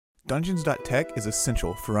Dungeons.tech is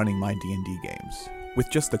essential for running my D&D games. With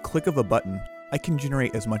just the click of a button, I can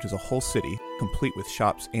generate as much as a whole city, complete with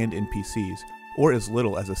shops and NPCs, or as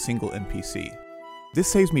little as a single NPC. This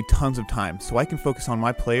saves me tons of time, so I can focus on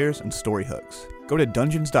my players and story hooks. Go to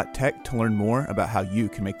Dungeons.tech to learn more about how you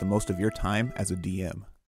can make the most of your time as a DM.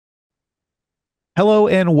 Hello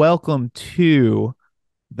and welcome to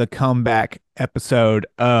the comeback episode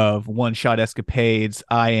of One Shot Escapades.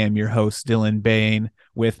 I am your host, Dylan Bain,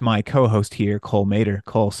 with my co-host here, Cole Mater.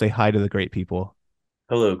 Cole, say hi to the great people.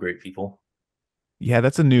 Hello, great people. Yeah,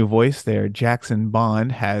 that's a new voice there. Jackson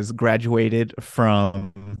Bond has graduated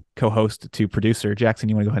from co-host to producer. Jackson,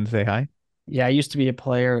 you want to go ahead and say hi? Yeah, I used to be a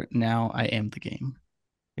player. Now I am the game.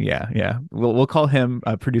 Yeah. We'll call him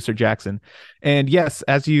producer Jackson. And yes,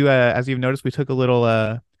 as you've noticed, we took a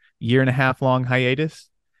little year and a half long hiatus.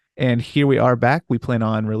 And here we are back. We plan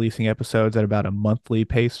on releasing episodes at about a monthly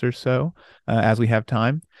pace or so as we have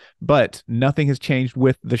time. But nothing has changed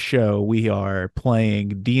with the show. We are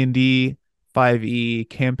playing D&D 5e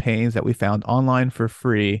campaigns that we found online for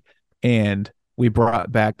free. And we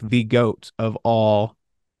brought back the GOAT of all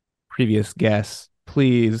previous guests.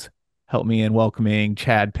 Please help me in welcoming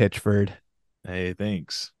Chad Pitchford. Hey,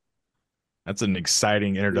 thanks. That's an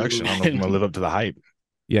exciting introduction. I don't know if I'm going to live up to the hype.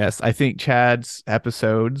 Yes, I think Chad's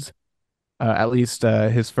episodes, at least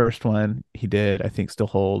his first one he did, I think still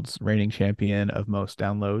holds reigning champion of most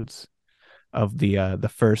downloads of the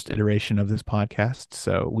first iteration of this podcast.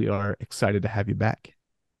 So we are excited to have you back.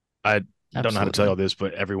 I don't know how to tell you all this,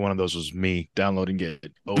 but every one of those was me downloading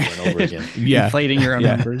it over and over again. Yeah. Inflating your own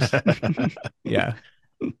numbers. Yeah.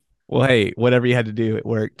 Well, hey, whatever you had to do, it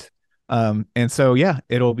worked. And so, yeah,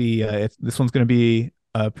 it'll be, this one's going to be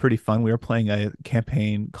pretty fun. We are playing a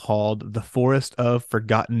campaign called The Forest of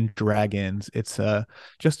Forgotten Dragons. It's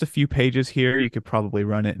just a few pages here. You could probably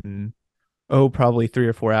run it in, probably 3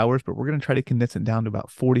 or 4 hours, but we're going to try to condense it down to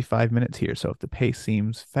about 45 minutes here. So if the pace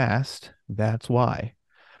seems fast, that's why.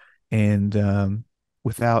 And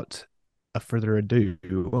without a further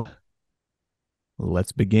ado,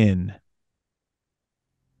 let's begin.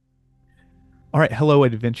 All right, hello,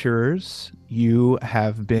 adventurers. You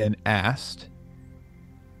have been asked,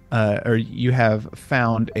 or you have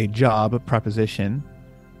found a job proposition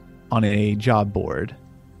on a job board.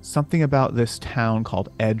 Something about this town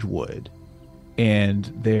called Edgewood. And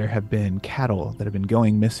there have been cattle that have been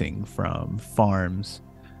going missing from farms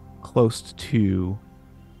close to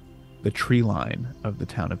the tree line of the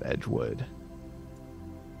town of Edgewood.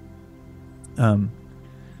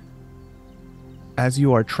 As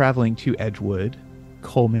you are traveling to Edgewood,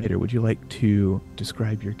 Cole Mater, would you like to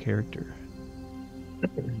describe your character?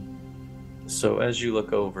 So as you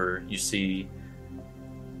look over, you see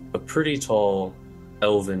a pretty tall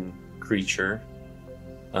elven creature.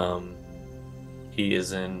 He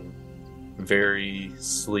is in very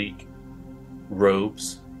sleek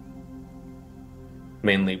robes,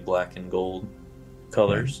 mainly black and gold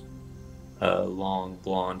colors, long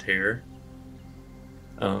blonde hair.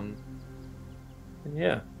 And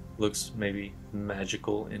yeah, looks maybe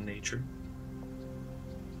magical in nature.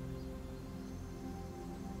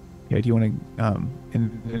 Yeah, do you want to,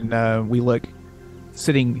 and we look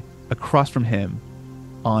sitting across from him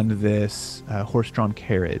on this horse-drawn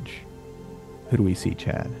carriage. Who do we see,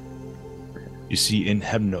 Chad? You see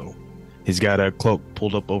Inhemno. He's got a cloak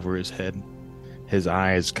pulled up over his head. His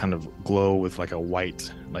eyes kind of glow with like a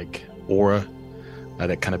white, like aura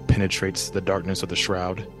that kind of penetrates the darkness of the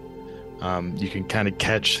shroud. You can kind of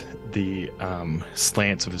catch the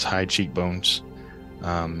slants of his high cheekbones.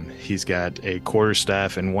 He's got a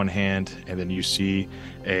quarterstaff in one hand, and then you see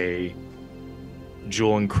a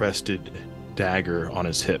jewel-encrusted dagger on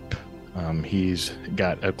his hip. He's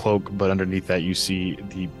got a cloak, but underneath that you see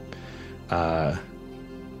the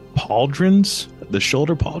pauldrons, the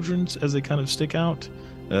shoulder pauldrons, as they kind of stick out.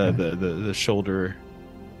 The shoulder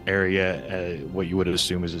area, what you would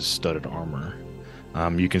assume is his studded armor.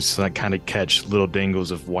 You can kind of catch little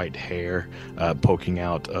dangles of white hair poking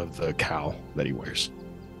out of the cowl that he wears.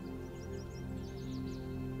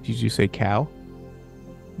 Did you say cow?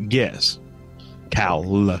 Yes.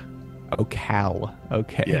 Cowl. Oh, cow.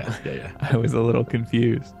 Okay. Yeah. I was a little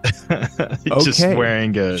confused. He's just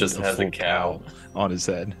wearing a has full a cowl on his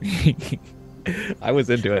head. I was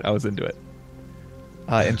into it.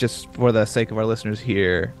 And just for the sake of our listeners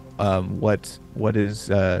here, what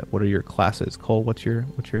are your classes? Cole, what's your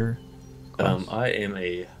class? I'm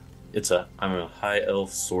a high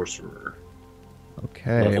elf sorcerer.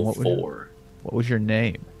 Okay. Level 4. What was your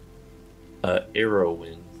name?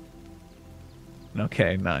 Arrowwind.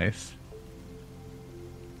 Okay, nice.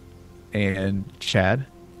 And Chad?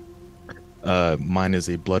 Mine is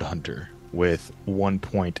a blood hunter with 1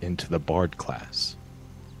 point into the bard class.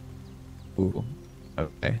 Ooh.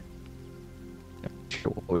 Okay.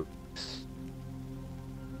 Sure.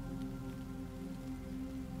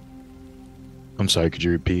 I'm sorry, could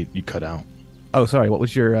you repeat? You cut out. Oh, sorry. What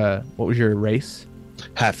was your race?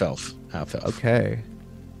 Half elf. Half elf. Okay.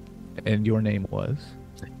 And your name was?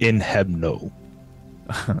 Inhebno.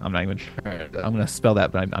 I'm not even sure. I'm gonna spell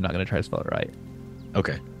that, but I'm not gonna try to spell it right.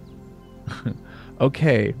 Okay.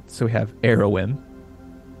 Okay, so we have Erowin,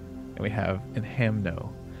 and we have Inhamno.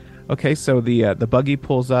 Okay, so the buggy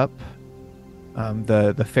pulls up.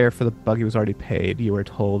 The fare for the buggy was already paid. You were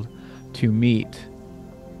told to meet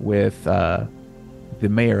with the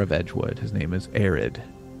mayor of Edgewood. His name is Arid.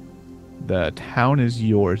 The town is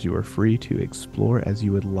yours. You are free to explore as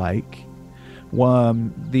you would like.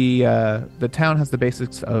 The town has the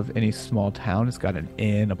basics of any small town. It's got an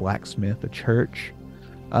inn, a blacksmith, a church.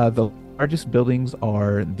 The largest buildings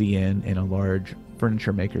are the inn and a large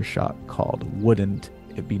furniture maker shop called Wouldn't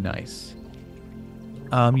It Be Nice.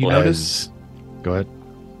 You notice. Go ahead.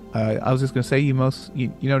 I was just going to say you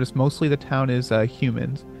notice mostly the town is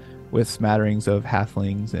humans, with smatterings of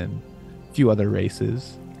halflings and a few other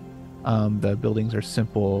races. The buildings are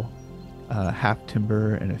simple, half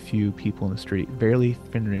timber, and a few people in the street. Fairly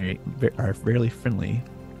friendly,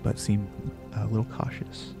 but seem a little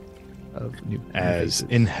cautious of new. As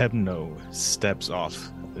Inhebno steps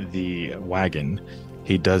off the wagon,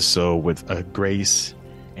 he does so with a grace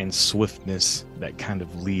and swiftness that kind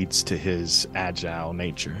of leads to his agile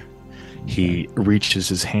nature. He reaches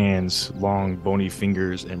his hands, long bony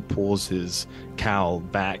fingers, and pulls his cowl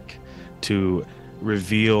back to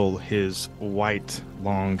reveal his white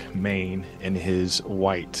long mane and his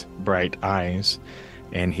white bright eyes,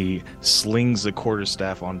 and he slings the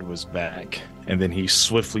quarterstaff onto his back, and then he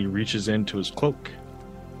swiftly reaches into his cloak,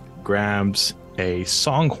 grabs a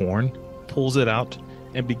songhorn, pulls it out,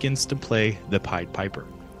 and begins to play the Pied Piper.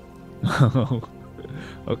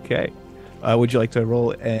 Okay. Would you like to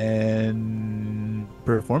roll an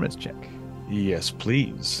performance check? Yes,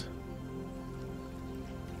 please.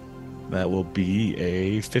 That will be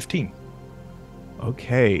a 15.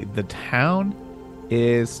 Okay, the town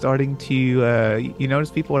is starting to, you notice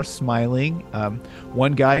people are smiling.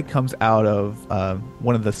 One guy comes out of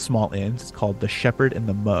one of the small inns. It's called the Shepherd and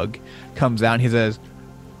the Mug. Comes out and he says,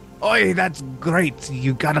 "Oi, that's great.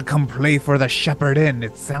 You gotta come play for the Shepherd Inn.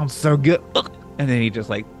 It sounds so good." And then he just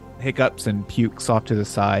like hiccups and pukes off to the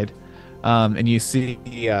side. And you see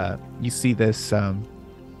this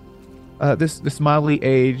this mildly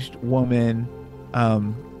aged woman,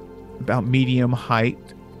 about medium height.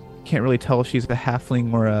 Can't really tell if she's a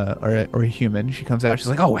halfling or a human. She comes out. She's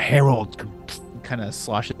like, "Oh, Harold," kind of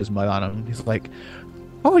sloshes mud on him. He's like,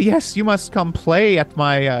 "Oh yes, you must come play at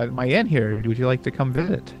my my inn here. Would you like to come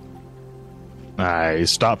visit?" I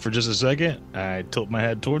stop for just a second. I tilt my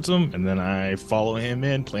head towards him, and then I follow him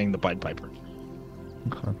in, playing the Pied Piper.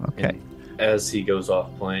 Okay. And as he goes off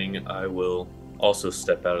playing, I will also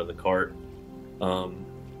step out of the cart,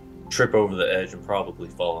 trip over the edge, and probably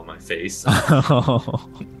fall on my face.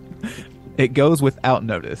 It goes without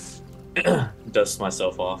notice. Dust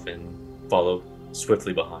myself off and follow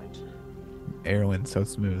swiftly behind. Erwin, so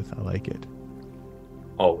smooth. I like it.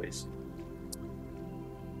 Always.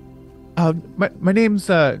 My name's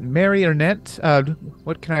Mary Arnett.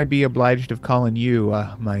 What can I be obliged of calling you,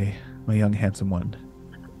 my young handsome one?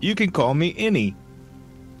 You can call me Any.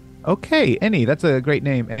 Okay, Annie, that's a great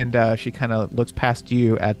name. And she kind of looks past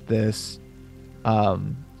you at this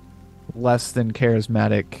less than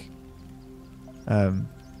charismatic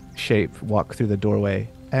shape walk through the doorway.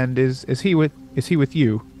 And is he with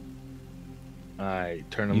you? I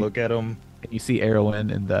turn and look at him. You see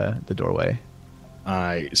Erwin in the doorway.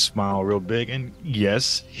 I smile real big, and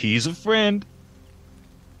yes, he's a friend.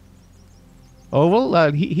 Oh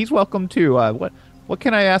well, he's welcome too. What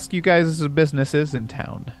can I ask you guys' businesses in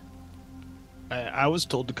town? I was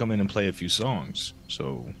told to come in and play a few songs,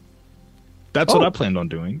 so that's what I planned on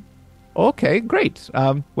doing. Okay, great.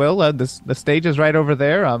 Well, the stage is right over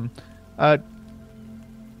there.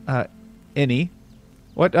 Any,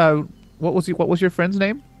 what was your friend's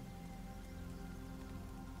name?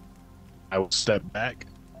 I will step back,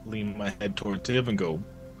 lean my head towards him, and go,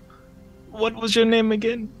 "What was your name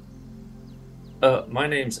again?" My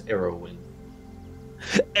name's Erowin.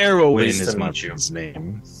 Erowin Nice is to my meet you. friend's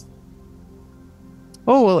name.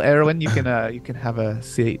 Oh well, Erwin, you can have a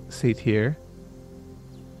seat here.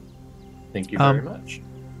 Thank you very much.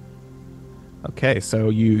 Okay, so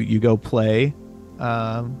you go play.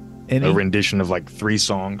 Any? A rendition of like 3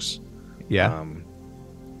 songs. Yeah.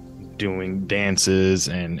 doing dances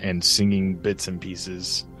and singing bits and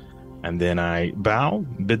pieces. And then I bow,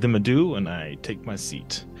 bid them adieu, and I take my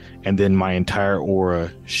seat. And then my entire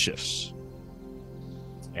aura shifts.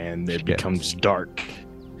 And it becomes dark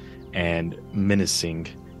and menacing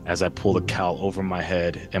as I pull the cowl over my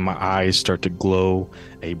head, and my eyes start to glow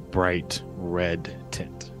a bright red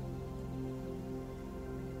tint.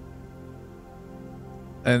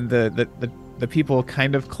 And the people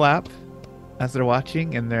kind of clap as they're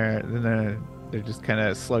watching, and they're just kind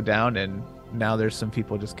of slow down, and now there's some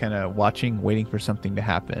people just kind of watching, waiting for something to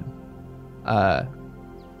happen.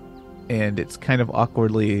 And it's kind of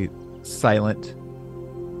awkwardly silent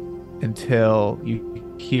until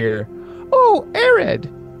you hear, "Oh, Arid!"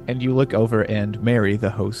 And you look over, and Mary, the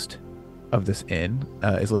host of this inn,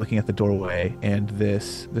 is looking at the doorway, and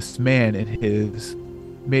this man in his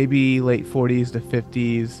maybe late 40s to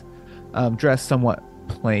 50s, dressed somewhat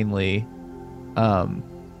plainly.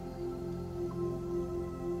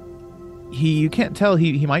 You can't tell,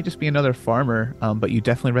 he might just be another farmer, but you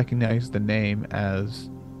definitely recognize the name as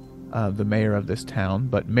the mayor of this town.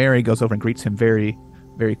 But Mary goes over and greets him very,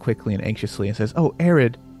 very quickly and anxiously and says, "Oh,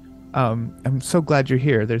 Arid, I'm so glad you're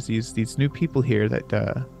here. There's these new people here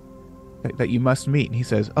that you must meet." And he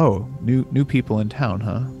says, "Oh, new people in town,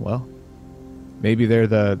 huh? Well, maybe they're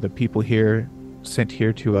the people here sent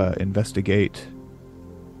here to investigate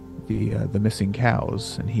the missing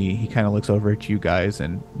cows." And he kind of looks over at you guys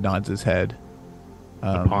and nods his head.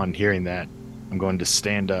 Upon hearing that, I'm going to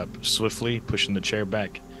stand up swiftly, pushing the chair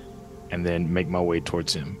back, and then make my way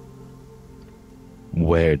towards him.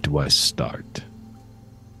 Where do I start?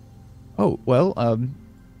 Oh, well,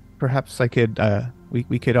 perhaps I could,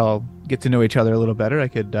 we could all get to know each other a little better. I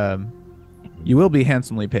could, you will be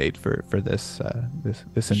handsomely paid for this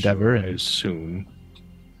endeavor. Sure, as soon.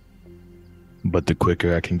 But the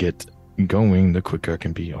quicker I can get going, the quicker I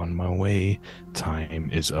can be on my way. Time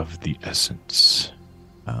is of the essence.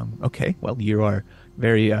 Okay, well, you are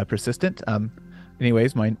very persistent.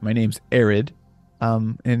 Anyways, my name's Arid.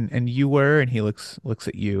 And you were, and he looks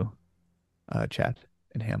at you, Chad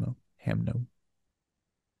and Hamno.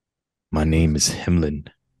 My name is Himlin.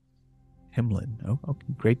 Himlin. Oh,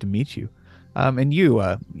 great to meet you. And you,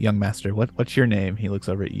 young master, what's your name? He looks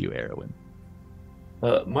over at you, Erwin.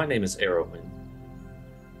 My name is Arrowin.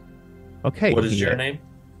 Okay. What is your name?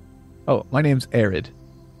 Oh, my name's Arid,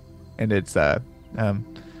 and it's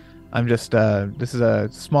I'm just this is a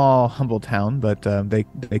small, humble town, but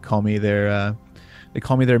they call me their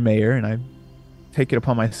mayor, and I take it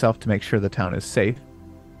upon myself to make sure the town is safe.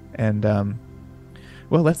 And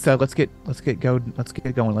well, let's get going. Let's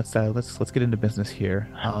get into business here.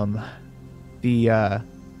 The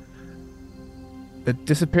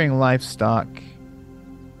disappearing livestock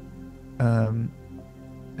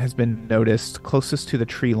has been noticed closest to the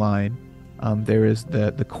tree line. There is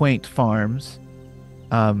the Quaint Farms.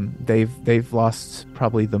 They've lost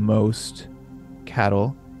probably the most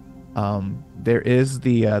cattle. There is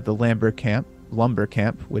the lumber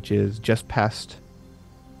camp, which is just past,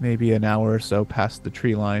 maybe an hour or so past the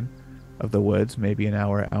tree line of the woods, maybe an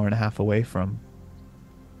hour and a half away from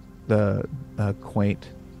the Quaint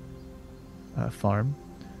farm.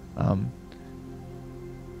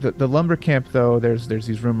 The lumber camp, though, there's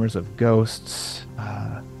these rumors of ghosts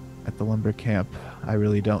at the lumber camp. I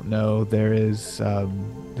really don't know. There is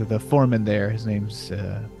the foreman there. His name's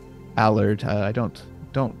Allard. I don't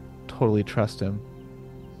totally trust him.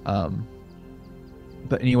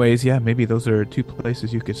 But anyways, yeah, maybe those are two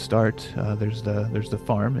places you could start. There's the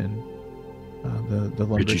farm and the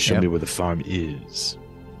lumber camp. Could you show me where the farm is?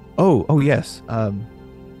 Oh yes.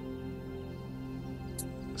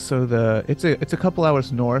 So it's a couple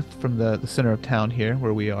hours north from the center of town here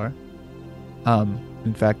where we are.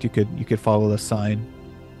 In fact, you could follow the sign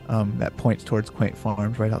that points towards Quaint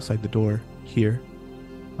Farms right outside the door here.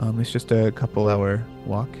 It's just a couple hour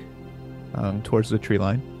walk towards the tree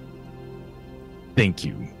line. Thank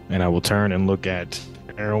you. And I will turn and look at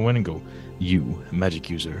Erwin and go, "You, magic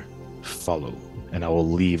user, follow." And I will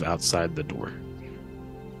leave outside the door.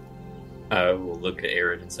 I will look at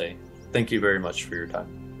Aaron and say, "Thank you very much for your time."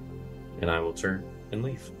 And I will turn and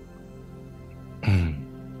leave.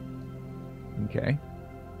 Okay.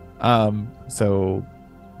 So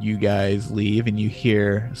you guys leave, and you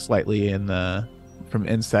hear slightly from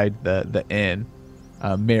inside the inn,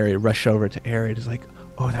 Mary rush over to Arid. Is like,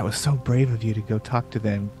 "Oh, that was so brave of you to go talk to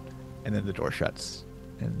them." And then the door shuts,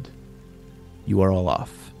 and you are all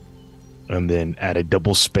off. And then at a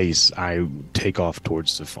double space, I take off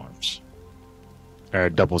towards the farms. Or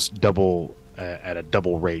at a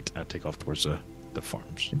double rate, I take off towards the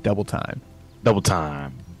farms. Double time. Double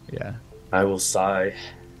time. Yeah. I will sigh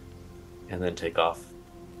and then take off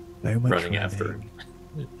Very much running after.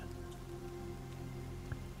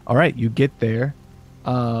 All right, you get there.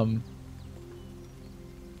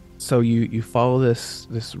 So you follow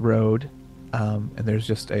this road, and there's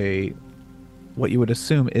just what you would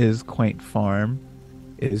assume is Quaint Farm,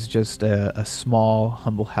 is just a small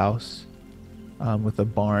humble house, with a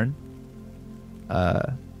barn.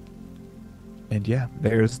 And yeah,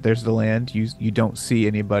 there's the land. You don't see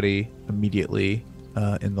anybody immediately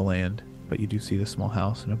in the land, but you do see the small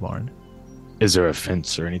house and a barn. Is there a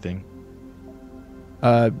fence or anything?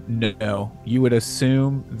 No. You would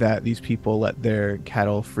assume that these people let their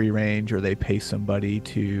cattle free range, or they pay somebody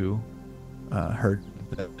to herd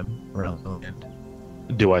them around the land.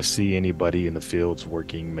 Do I see anybody in the fields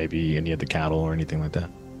working, maybe any of the cattle or anything like that?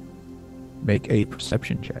 Make a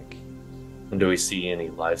perception check. And do we see any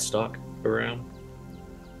livestock around?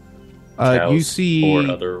 You Cows see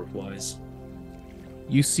or otherwise?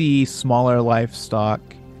 You see smaller livestock.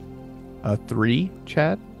 3,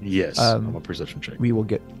 Chad. Yes, I'm a perception check. We will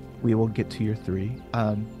get to your 3.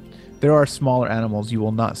 There are smaller animals. You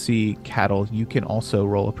will not see cattle. You can also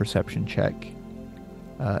roll a perception check,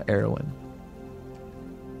 Erwin.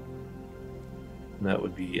 And that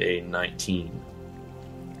would be a 19.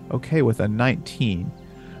 Okay, with a 19,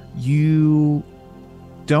 you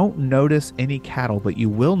don't notice any cattle, but you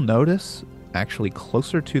will notice, actually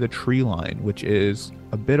closer to the tree line, which is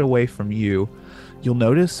a bit away from you, you'll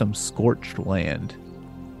notice some scorched land.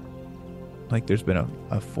 Like there's been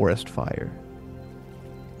a forest fire.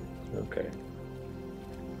 Okay.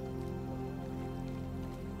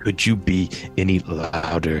 Could you be any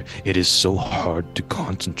louder? It is so hard to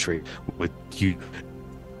concentrate with you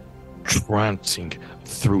tramping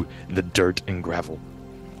through the dirt and gravel.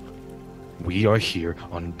 We are here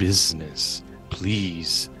on business.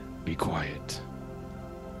 Please be quiet.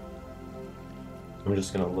 I'm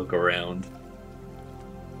just gonna look around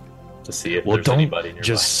to see if Well, there's don't anybody nearby.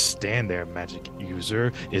 just stand there, magic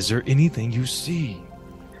user. Is there anything you see?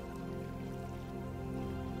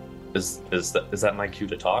 Is that my cue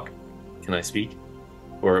to talk? Can I speak,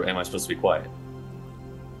 or am I supposed to be quiet?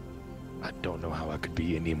 I don't know how I could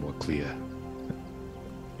be any more clear.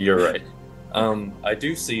 You're right. I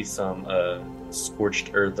do see some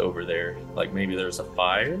scorched earth over there. Like maybe there's a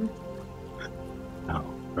fire. Oh,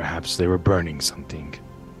 perhaps they were burning something.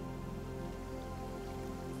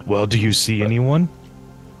 Well, do you see anyone?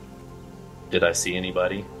 Did I see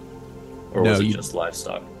anybody, or No, was it you- just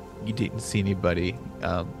livestock? You didn't see anybody.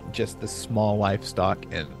 Just the small livestock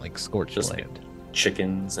and like scorched Just land.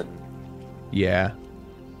 Chickens and Yeah.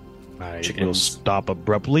 I will Chickens. stop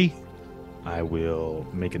abruptly. I will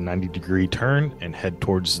make a 90-degree turn and head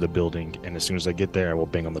towards the building. And as soon as I get there, I will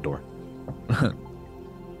bang on the door.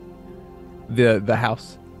 The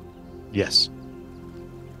house. Yes.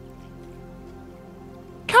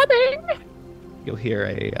 Coming. You'll hear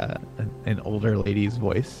an older lady's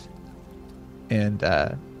voice, and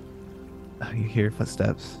you hear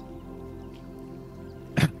footsteps.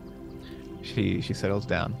 She settles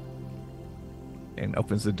down and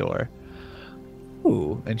opens the door.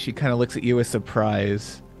 Ooh, and she kind of looks at you with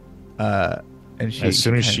surprise. And As soon as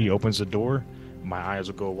kinda- she opens the door, my eyes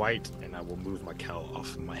will go white and I will move my cowl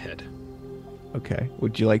off my head. Okay.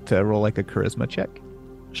 Would you like to roll like a charisma check?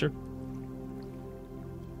 Sure.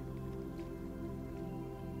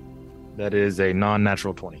 That is a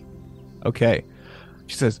non-natural 20. Okay.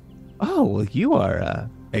 She says, "Oh, well, you are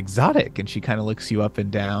exotic," and she kind of looks you up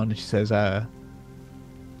and down, and she says,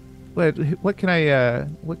 what can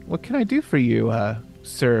I do for you,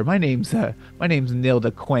 sir? My name's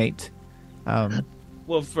Nilda Quaint.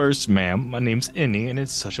 Well, first, ma'am, my name's Innie, and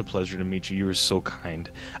it's such a pleasure to meet you. You are so kind.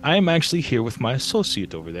 I am actually here with my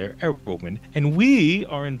associate over there, Erwin, and we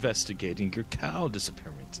are investigating your cow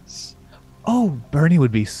disappearances. Oh, Bernie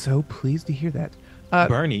would be so pleased to hear that.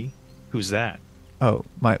 Bernie? Who's that? Oh,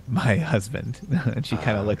 my husband. And she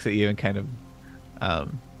kind of looks at you and kind of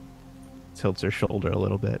tilts her shoulder a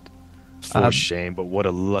little bit. For shame, but what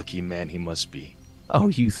a lucky man he must be. Oh,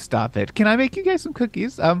 you stop it. Can I make you guys some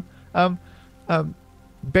cookies?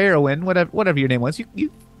 Barrowin, whatever your name was,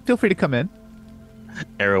 you feel free to come in.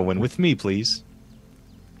 Erwin, with me, please.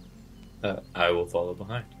 I will follow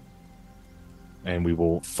behind. And we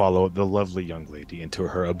will follow the lovely young lady into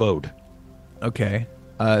her abode. Okay.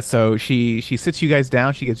 So she sits you guys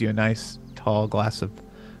down. She gives you a nice tall glass of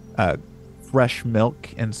fresh milk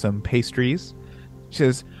and some pastries. She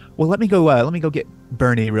says, "Well, let me go get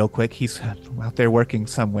Bernie real quick. He's out there working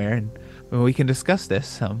somewhere, and we can discuss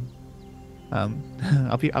this.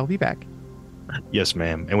 I'll be back." Yes,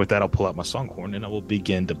 ma'am. And with that, I'll pull out my songhorn and I will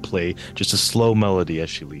begin to play just a slow melody as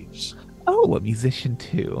she leaves. Oh, a musician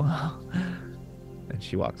too. And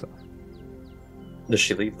she walks off. Does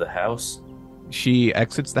she leave the house? She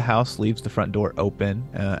exits the house, leaves the front door open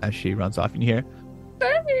as she runs off. And you hear,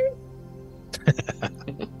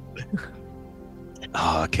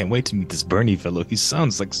 I can't wait to meet this Bernie fellow. He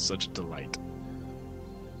sounds like such a delight.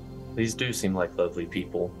 These do seem like lovely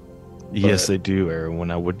people. Yes, they do,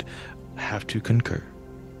 Erwin. I would have to concur.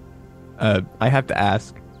 I have to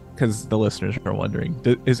ask, because the listeners are wondering,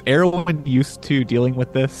 is Erwin used to dealing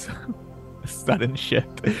with this sudden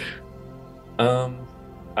shift?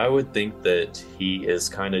 I would think that he is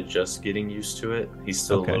kind of just getting used to it. He's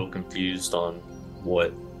still Okay. a little confused on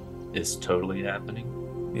what is totally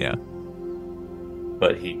happening, Yeah.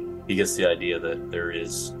 but he gets the idea that there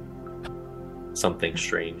is something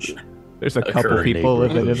strange. There's a A couple current people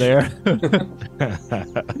living in there.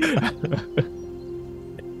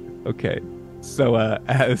 Okay. So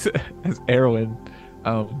as Erwin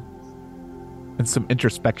and some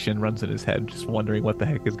introspection runs in his head, just wondering what the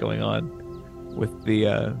heck is going on with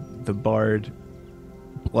the bard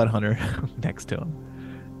blood hunter next to him.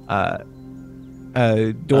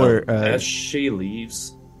 As she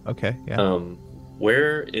leaves, Okay, yeah.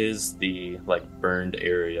 where is the burned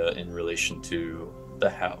area in relation to the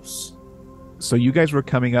house? So you guys were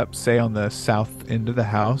coming up, say, on the south end of the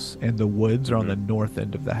house, and the woods are on the north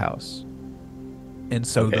end of the house. And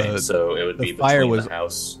so Okay, so it would the be fire between was the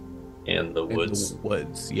house and the in woods. the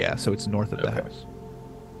woods, yeah. So it's north of the Okay. house.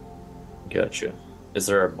 Gotcha. Is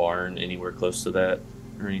there a barn anywhere close to that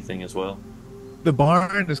or anything as well? The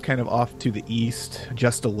barn is kind of off to the east,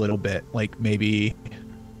 just a little bit, like maybe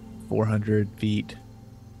 400 feet.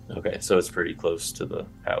 Okay, so it's pretty close to the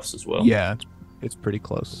house as well. Yeah, it's pretty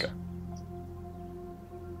close. Okay.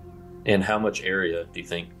 And how much area do you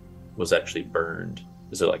think was actually burned?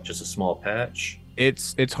 Is it just a small patch?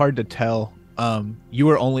 It's hard to tell. You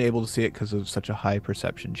were only able to see it because of such a high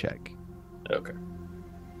perception check. Okay.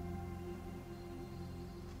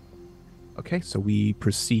 Okay, so we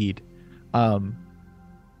proceed. So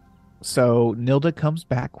Nilda comes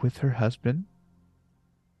back with her husband.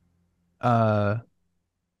 So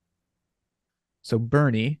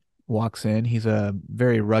Bernie walks in. He's a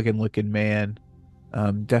very rugged looking man.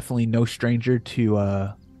 Definitely no stranger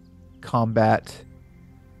to combat.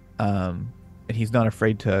 And he's not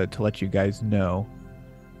afraid to let you guys know.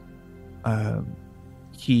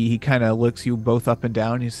 He kind of looks you both up and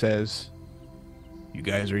down. He says, "You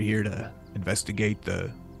guys are here to investigate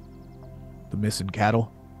the missing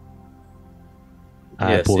cattle?"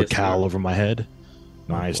 I Yes, pull the yes, cowl sir. over my head.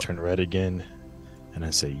 My Oh, eyes boy. turn red again, and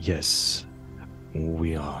I say, "Yes,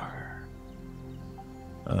 we are."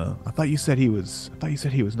 I thought you said he was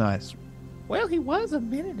nice. Well, he was a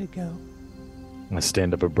minute ago. I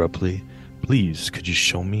stand up abruptly. Please, could you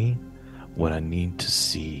show me what I need to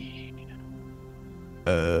see?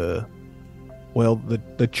 Well,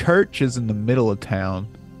 the church is in the middle of town.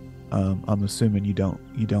 I'm assuming you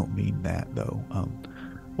don't mean that though.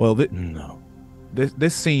 Well, No.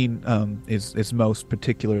 this scene is most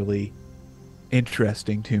particularly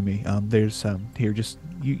interesting to me. There's here, just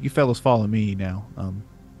you fellas follow me now.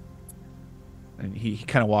 And he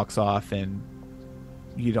kind of walks off, and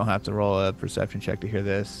you don't have to roll a perception check to hear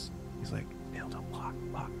this. He's like, "Nilda, lock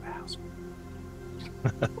the house."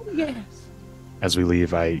 Yes. As we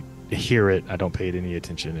leave, I hear it. I don't pay it any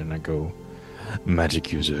attention, and I go,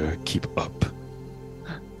 "Magic user, keep up."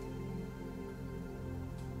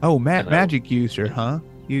 Oh, Hello. magic user, huh?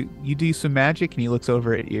 You do some magic, and he looks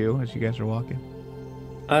over at you as you guys are walking.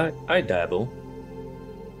 I dabble.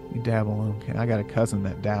 You dabble. Okay, I got a cousin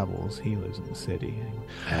that dabbles. He lives in the city.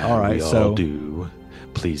 And All right, we so- all do.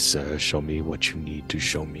 Please, sir, show me what you need to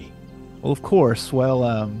show me. Well, of course.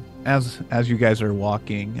 Well, as you guys are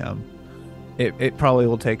walking, it probably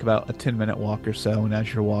will take about a 10-minute walk or so. And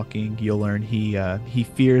as you're walking, you'll learn he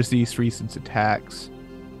fears these recent attacks.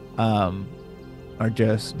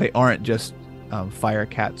 They aren't just fire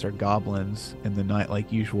cats or goblins in the night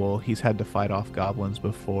like usual. He's had to fight off goblins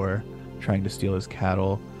before, trying to steal his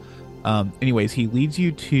cattle. Anyways, he leads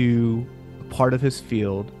you to a part of his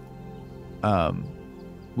field,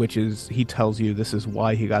 which is, he tells you this is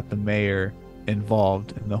why he got the mayor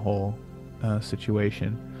involved in the whole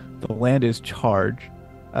situation. The land is charred,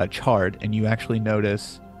 and you actually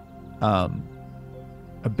notice a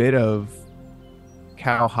bit of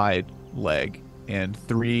cowhide leg and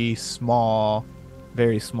 3 small,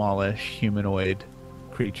 very smallish humanoid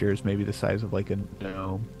creatures, maybe the size of like a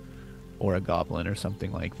gnome or a goblin or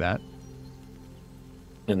something like that.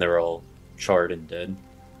 And they're all charred and dead.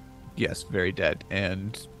 Yes, very dead,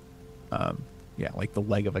 and yeah, like the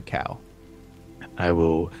leg of a cow. I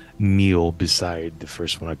will kneel beside the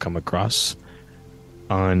first one I come across,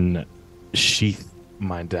 unsheath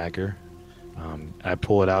my dagger. I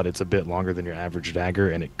pull it out. It's a bit longer than your average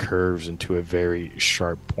dagger, and it curves into a very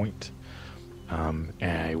sharp point. And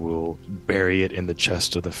I will bury it in the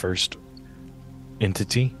chest of the first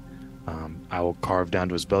entity. I will carve down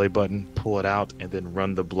to his belly button, pull it out, and then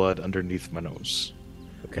run the blood underneath my nose.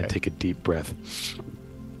 Okay. And take a deep breath.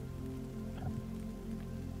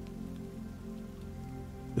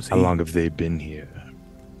 How long have they been here?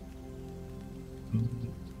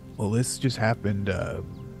 Well, this just happened a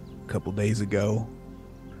couple days ago.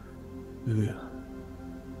 Ugh.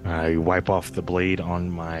 I wipe off the blade on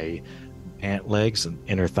my pant legs and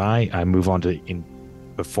inner thigh. I move on to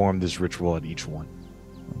perform this ritual at each one.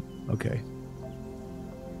 Okay.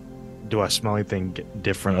 Do I smell anything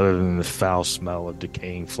different other than the foul smell of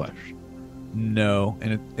decaying flesh? No,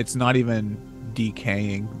 and it's not even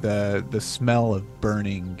decaying. The smell of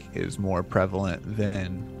burning is more prevalent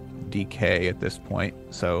than decay at this point.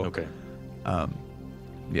 So, Okay.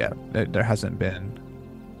 Yeah, there hasn't been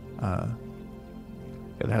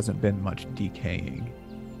much decaying.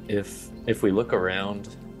 If we look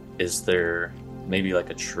around, is there maybe like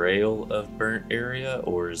a trail of burnt area,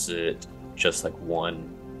 or is it just like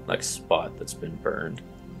one like spot that's been burned?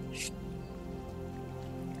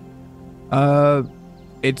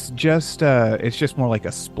 It's just more like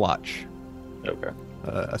a splotch, Okay.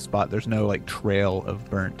 a spot. There's no like trail of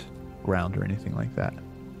burnt ground or anything like that.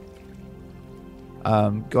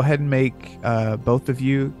 Go ahead and make both of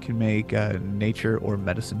you can make nature or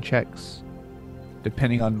medicine checks,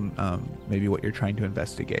 depending on maybe what you're trying to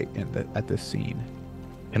investigate at this scene.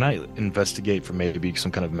 Can I investigate for maybe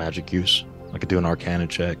some kind of magic use? I could do an arcana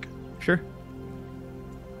check. Sure.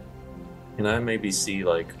 Can I maybe see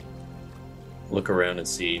look around and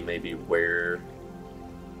see maybe where,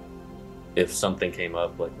 if something came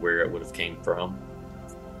up, like where it would have came from?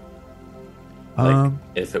 Like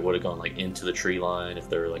if it would have gone like into the tree line, if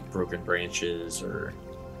there were like broken branches or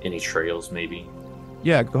any trails maybe.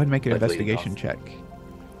 Yeah, go ahead and make an Like leading investigation off. check.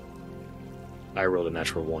 I rolled a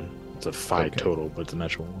natural 1. It's a 5 Okay. total, but it's a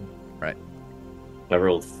natural 1. I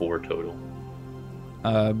rolled 4 total.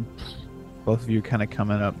 Both of you kind of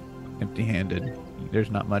coming up empty-handed. There's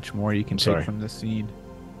not much more you can take Sorry. from this scene.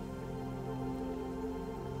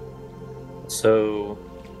 So,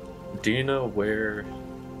 do you know where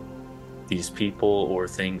these people or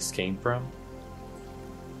things came from?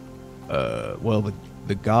 Well,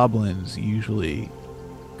 the goblins usually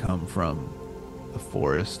come from the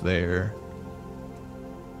forest there.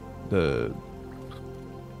 I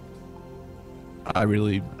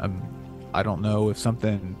don't know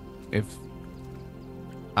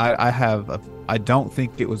I don't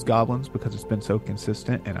think it was goblins because it's been so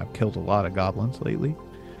consistent, and I've killed a lot of goblins lately.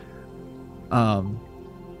 How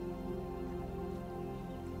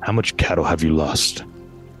much cattle have you lost?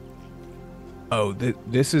 Oh,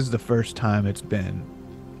 this is the first time it's been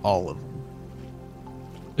all of them.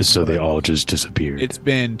 So they all just disappeared. It's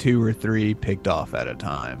been 2 or 3 picked off at a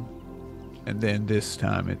time. And then this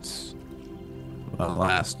time it's the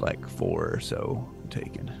last 4 or so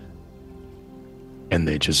taken. And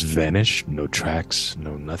they just vanished? No tracks,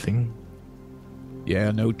 no nothing?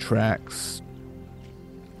 Yeah, no tracks.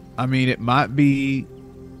 I mean, it might be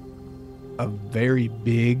a very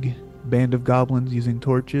big band of goblins using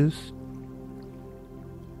torches.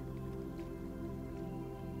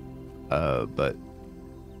 But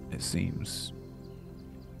it seems...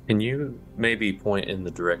 Can you maybe point in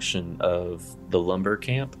the direction of the lumber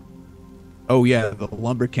camp? Oh yeah, the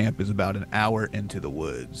lumber camp is about an hour into the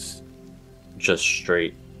woods. Just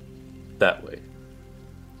straight that way.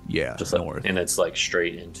 Yeah, Just north. and it's like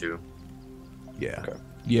straight into. Yeah. Okay.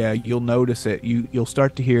 Yeah, you'll notice it. You'll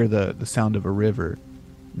start to hear the sound of a river.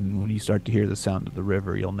 And when you start to hear the sound of the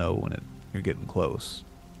river, you'll know when you're getting close.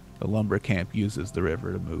 The lumber camp uses the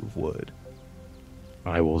river to move wood.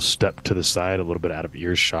 I will step to the side a little bit out of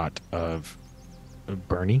earshot of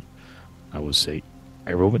Bernie. I will say,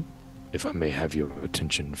 "Hey, Robin, if I may have your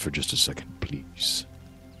attention for just a second, please.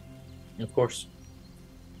 Of course.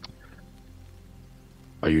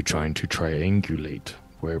 Are you trying to triangulate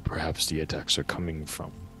where perhaps the attacks are coming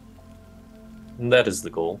from?" And that is the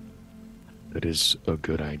goal. That is a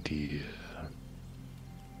good idea.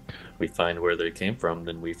 We find where they came from,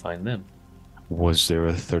 then we find them. Was there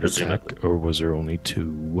a third Presumably. attack, or was there only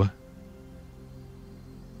 2?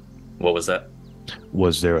 What was that?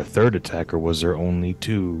 Was there a third attack, or was there only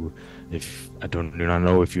 2? I do not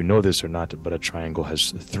know if you know this or not, but a triangle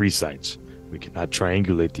has 3 sides. We cannot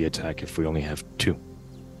triangulate the attack if we only have 2.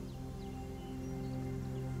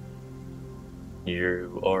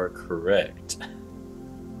 You are correct.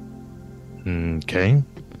 Okay.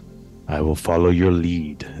 I will follow your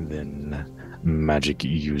lead then, magic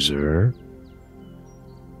user.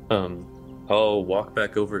 I'll walk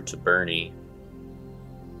back over to Bernie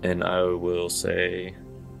and I will say,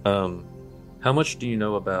 how much do you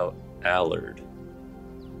know about Allard?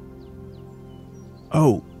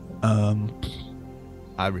 Oh,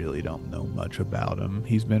 I really don't know much about him.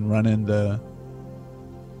 He's been running the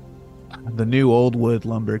new Oldwood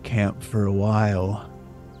lumber camp for a while,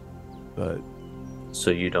 but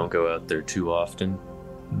So you don't go out there too often?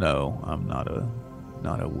 no, I'm not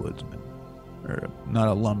a woodsman, or not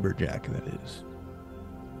a lumberjack. That is.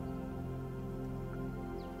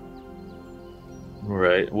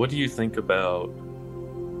 Right. What do you think about...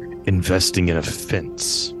 Investing in a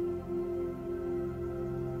fence.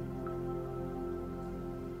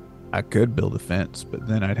 I could build a fence, but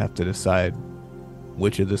then I'd have to decide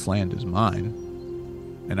which of this land is mine,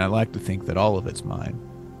 and I like to think that all of it's mine.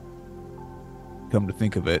 Come to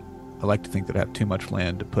think of it, I like to think that I have too much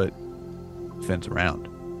land to put a fence around.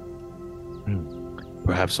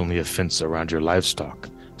 Perhaps only a fence around your livestock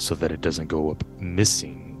so that it doesn't go up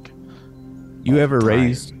missing. You all ever the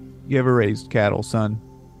time. raised cattle, son?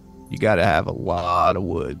 You got to have a lot of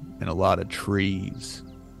wood and a lot of trees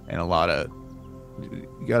and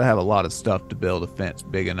you got to have a lot of stuff to build a fence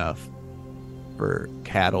big enough for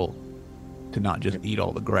cattle to not just eat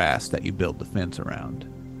all the grass that you build the fence around.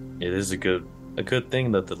 It is a good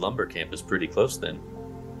thing that the lumber camp is pretty close then.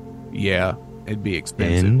 Yeah, it'd be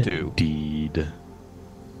expensive too. Indeed.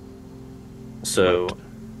 So,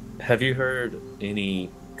 have you heard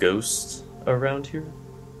any ghosts around here?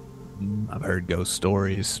 I've heard ghost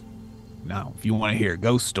stories. Now, if you want to hear a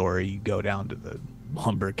ghost story, you go down to the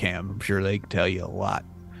lumber camp. I'm sure they can tell you a lot.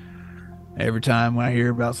 Every time I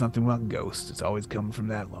hear about something about ghosts, it's always coming from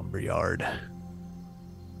that lumber yard.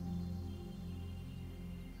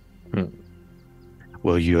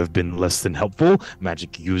 Well, you have been less than helpful.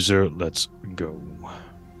 Magic user, let's go.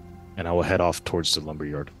 And I will head off towards the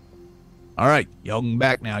lumberyard. All right, y'all can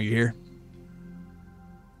back now. You hear?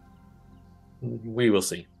 We will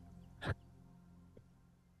see.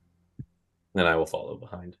 Then I will follow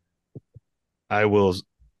behind. I will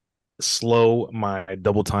slow my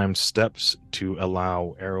double time steps to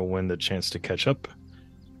allow Erwin the chance to catch up.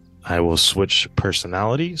 I will switch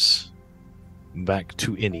personalities back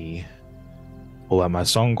to Innie. Pull out my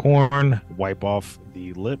songhorn, wipe off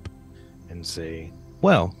the lip, and say,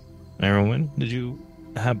 well, Erwin, did you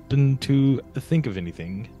happen to think of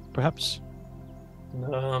anything, perhaps?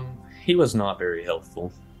 He was not very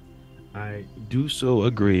helpful. I do so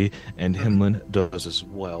agree, and Himlin does as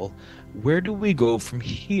well. Where do we go from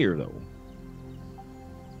here, though?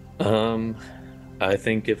 I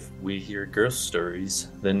think if we hear ghost stories,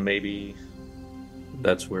 then maybe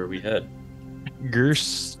that's where we head.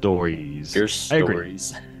 Ghost stories. Ghost I agree.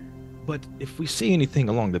 stories. But if we see anything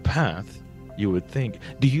along the path, you would think,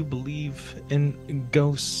 do you believe in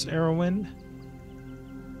ghosts, Erwin?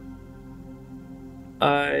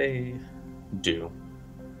 I do.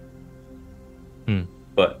 Hmm.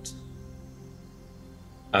 But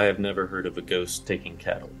I have never heard of a ghost taking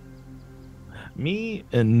cattle. Me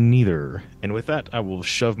neither. And with that, I will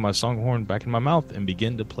shove my songhorn back in my mouth and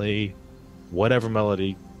begin to play whatever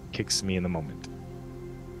melody kicks me in the moment.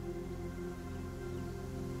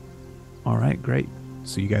 All right, great.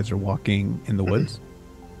 So you guys are walking in the woods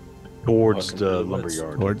Towards Welcome the to the woods.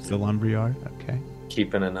 lumberyard. towards the lumberyard. Okay.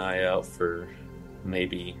 Keeping an eye out for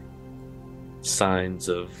maybe signs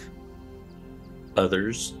of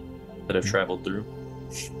others that have traveled through.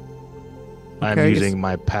 I'm Okay, I guess- using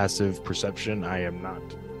my passive perception. I am not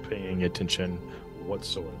paying attention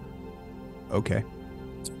whatsoever. Okay.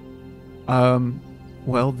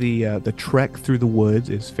 Well, the trek through the woods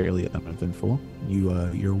is fairly uneventful.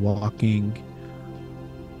 You're walking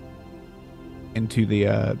into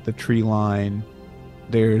the tree line.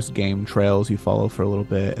 There's game trails you follow for a little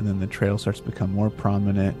bit, and then the trail starts to become more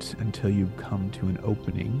prominent until you come to an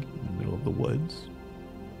opening in the middle of the woods.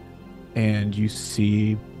 And you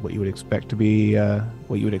see what you would expect to be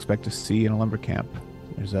what you would expect to see in a lumber camp.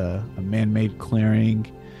 There's a man-made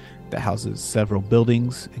clearing that houses several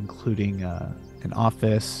buildings, including an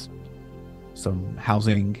office, some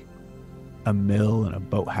housing, a mill, and a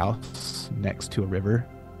boathouse next to a river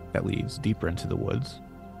that leads deeper into the woods.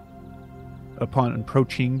 Upon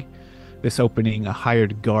approaching this opening, a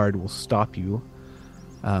hired guard will stop you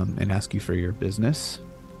and ask you for your business.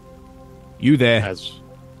 You there? As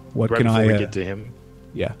What right can before I? we get to him,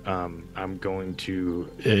 Yeah. I'm going to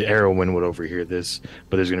Erwin would overhear this,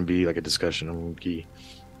 but there's going to be like a discussion.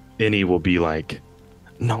 Innie will be like,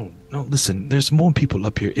 No, no, listen, there's more people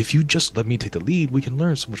up here. If you just let me take the lead, we can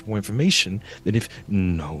learn so much more information than if.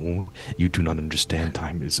 No, you do not understand.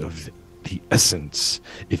 Time is of the essence.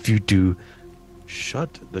 If you do,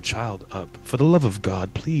 shut the child up. For the love of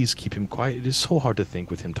God, please keep him quiet. It is so hard to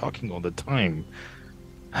think with him talking all the time.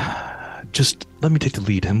 Just let me take the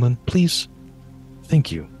lead, Hemlin, please.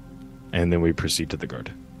 Thank you. And then we proceed to the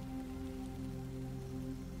guard.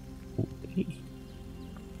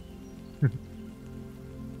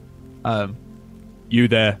 You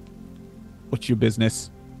there? What's your business?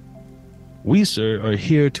 We, sir, are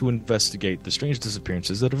here to investigate the strange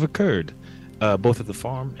disappearances that have occurred, both at the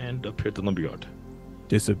farm and up here at the lumberyard.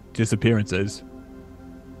 Disappearances?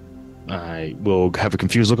 I will have a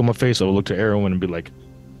confused look on my face. I will look to Erwin and be like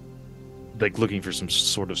looking for some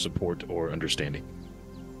sort of support or understanding.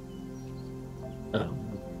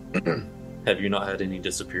 Have you not had any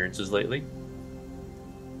disappearances lately?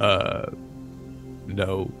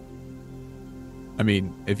 No. I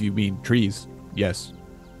mean, if you mean trees, yes.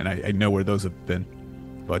 And I know where those have been.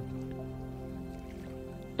 But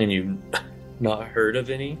And you've not heard of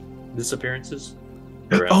any disappearances?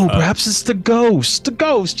 Oh, perhaps it's the ghost. The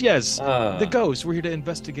ghost, yes. Ah. The ghost. We're here to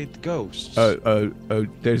investigate the ghosts.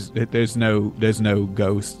 there's no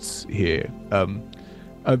ghosts here.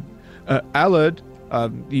 Allard,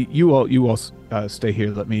 you all stay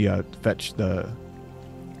here. Let me fetch the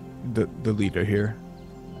leader here.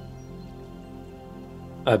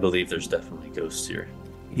 I believe there's definitely ghosts here.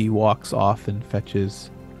 He walks off and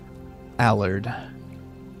fetches Allard.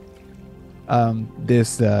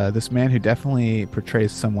 This man who definitely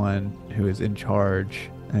portrays someone who is in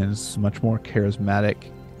charge and is much more charismatic.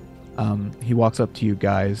 He walks up to you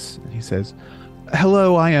guys and he says,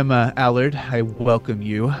 "Hello, I am Allard. I welcome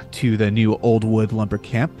you to the new Oldwood Lumber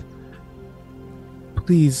Camp.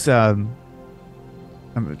 Please, I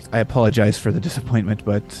apologize for the disappointment,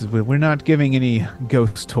 but we're not giving any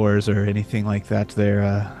ghost tours or anything like that.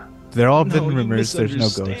 They're all been rumors. There's no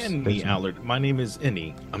ghosts." Understand me, Allard. My name is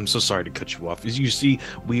Innie. I'm so sorry to cut you off. As you see,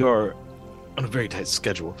 we are on a very tight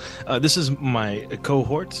schedule. This is my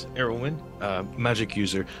cohort, Erwin, magic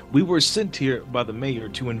user. We were sent here by the mayor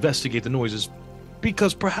to investigate the noises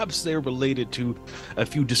because perhaps they're related to a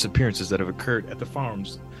few disappearances that have occurred at the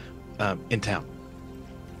farms in town.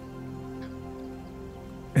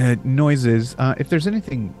 Noises. If there's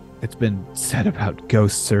anything that's been said about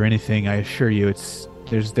ghosts or anything, I assure you,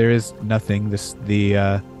 there is nothing.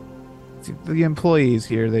 The employees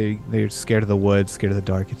here, they're scared of the woods, scared of the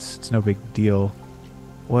dark. It's no big deal.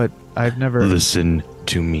 What I've never Listen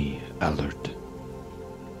to me, Allard.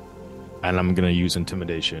 And I'm gonna use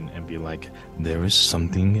intimidation and be like, there is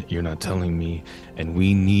something you're not telling me, and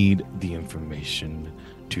we need the information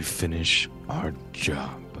to finish our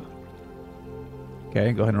job.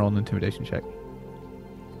 Okay, go ahead and roll an intimidation check.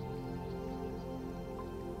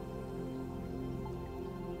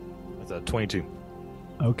 That's a 22.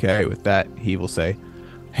 Okay, with that, he will say,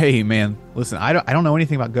 "Hey, man, listen, I don't know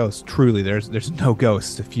anything about ghosts. Truly, there's no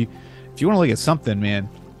ghosts. If you want to look at something, man,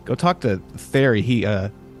 go talk to Theory. He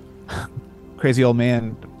crazy old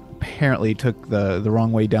man apparently took the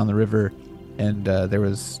wrong way down the river, and there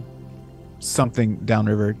was something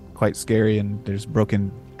downriver quite scary, and there's broken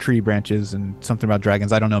tree branches and something about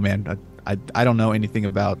dragons. I don't know, man. I don't know anything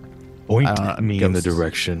about Point me in the ghosts.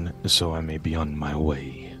 direction so I may be on my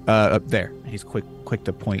way. Up there." He's quick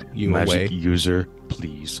to point you away. Magic user,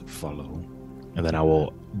 please follow. And then I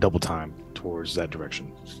will double time towards that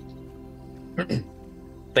direction.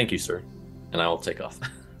 Thank you, sir. And I will take off.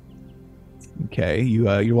 Okay,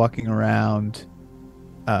 you're walking around,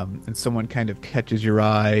 and someone kind of catches your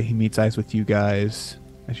eye. He meets eyes with you guys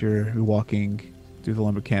as you're walking through the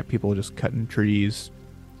lumber camp. People just cutting trees,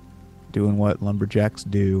 doing what lumberjacks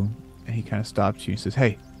do. And he kind of stops you and says,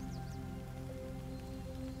 "Hey,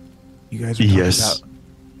 you guys are talking Yes.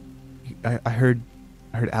 about." I heard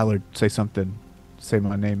Allard say something. Say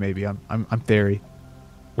my name, maybe. I'm Theory.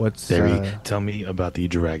 What's Theory, tell me about the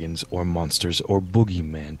dragons or monsters or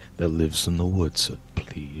boogeyman that lives in the woods,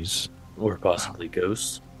 please. Or possibly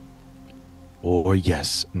ghosts. Or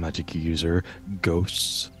yes, magic user,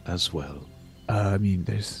 ghosts as well. I mean,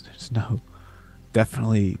 there's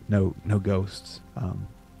definitely no ghosts.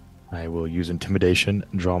 I will use intimidation,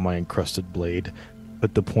 draw my encrusted blade,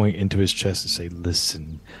 put the point into his chest and say,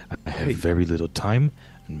 listen, I have Hey. very little time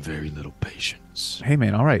and very little patience. Hey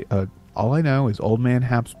man, all right. All I know is Old Man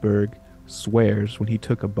Habsburg swears when he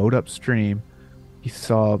took a boat upstream, he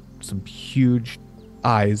saw some huge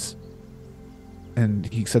eyes, and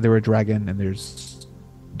he said they were a dragon. And there's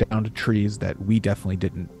down to trees that we definitely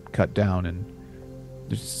didn't cut down, and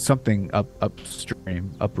There's something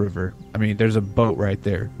upstream, upriver. I mean, there's a boat right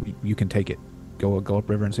there. You can take it. Go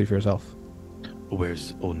upriver and see for yourself.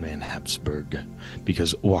 Where's Old Man Habsburg?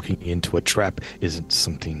 Because walking into a trap isn't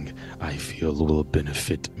something I feel will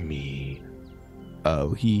benefit me.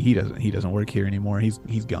 Oh, he doesn't work here anymore.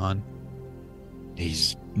 He's gone.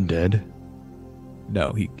 He's dead?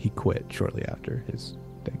 No, he quit shortly after his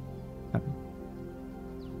thing happened.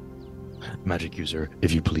 Magic user,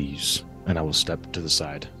 if you please. And I will step to the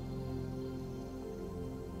side.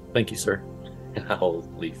 Thank you, sir. And I'll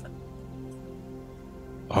leave.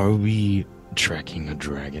 Are we tracking a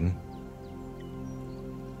dragon?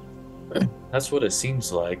 That's what it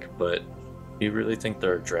seems like, but you really think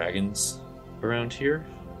there are dragons around here?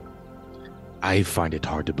 I find it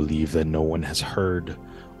hard to believe that no one has heard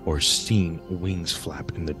or seen wings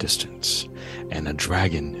flap in the distance, and a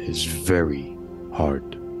dragon is very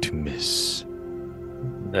hard to miss.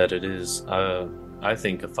 That it is. I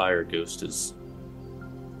think a fire ghost is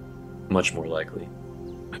much more likely.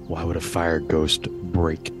 Why would a fire ghost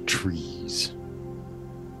break trees?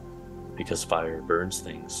 Because fire burns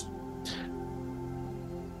things.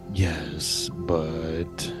 Yes,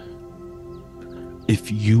 but if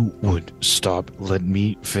you would stop, let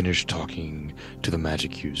me finish talking to the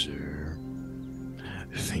magic user.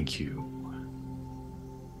 Thank you.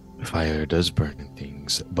 Fire does burn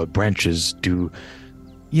things, but branches do.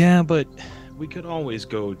 Yeah, but we could always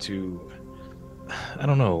go to, I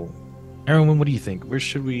don't know. Erwin, what do you think? Where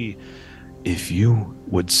should we? If you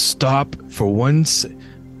would stop for once.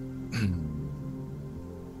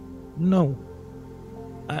 No.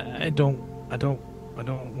 I don't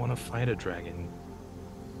want to fight a dragon.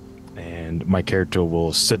 And my character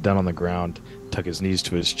will sit down on the ground, tuck his knees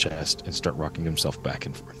to his chest, and start rocking himself back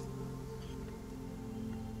and forth.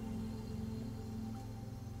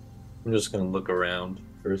 I'm just going to look around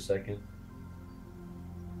for a second.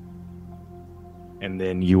 And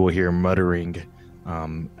then you will hear muttering,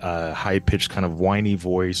 a high-pitched kind of whiny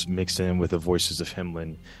voice mixed in with the voices of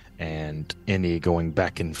Himlin and Innie going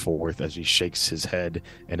back and forth as he shakes his head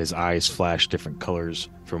and his eyes flash different colors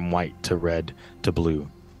from white to red to blue.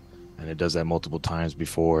 And it does that multiple times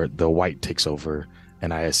before the white takes over.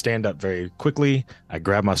 And I stand up very quickly. I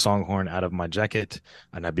grab my songhorn out of my jacket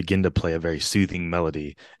and I begin to play a very soothing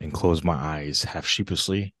melody and close my eyes half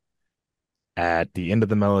sheepishly. At the end of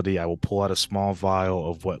the melody, I will pull out a small vial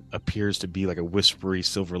of what appears to be like a whispery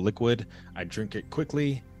silver liquid. I drink it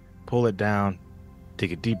quickly, pull it down,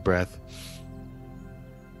 take a deep breath.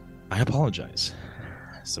 I apologize.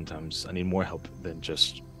 Sometimes I need more help than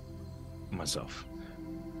just myself.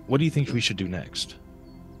 What do you think we should do next?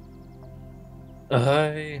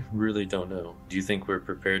 I really don't know. Do you think we're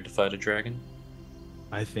prepared to fight a dragon?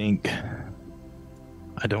 I think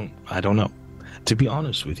I don't know. To be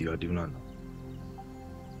honest with you, I do not know.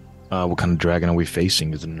 What kind of dragon are we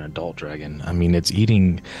facing? Is it an adult dragon? I mean, it's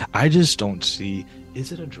eating. I just don't see.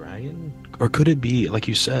 Is it a dragon? Or could it be, like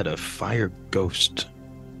you said, a fire ghost?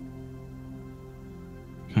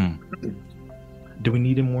 Do we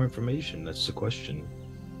need more information? That's the question.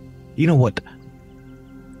 You know what?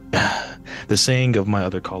 The saying of my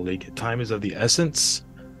other colleague, time is of the essence.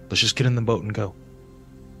 Let's just get in the boat and go.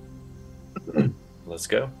 Let's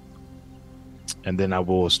go. And then I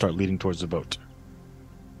will start leading towards the boat.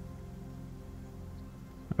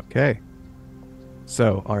 Okay.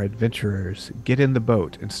 So our adventurers get in the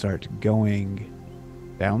boat and start going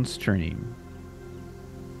downstream.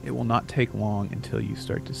 It will not take long until you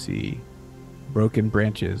start to see broken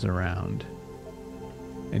branches around.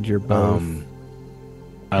 And you're both...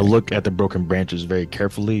 I look at the broken branches very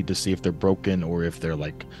carefully to see if they're broken or if they're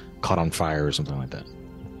like caught on fire or something like that.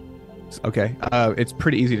 Okay. It's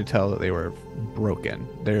pretty easy to tell that they were broken.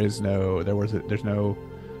 There's no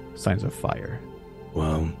signs of fire.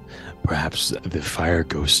 Well, perhaps the fire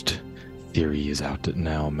ghost theory is out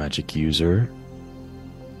now, magic user.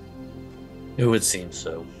 It would seem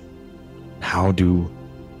so. How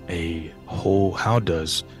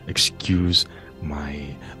does, excuse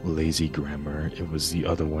my lazy grammar, it was the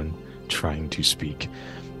other one trying to speak.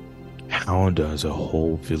 How does a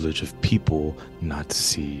whole village of people not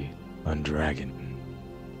see a dragon?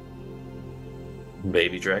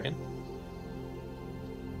 Baby dragon?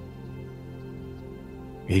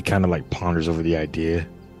 He kind of like ponders over the idea.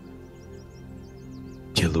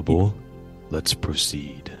 Killable. Let's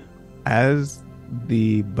proceed. As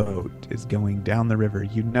the boat is going down the river,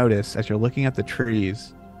 you notice as you're looking at the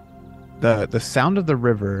trees, the sound of the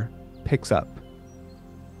river picks up.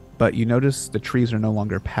 But you notice the trees are no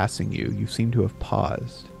longer passing you. You seem to have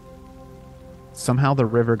paused. Somehow the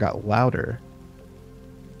river got louder,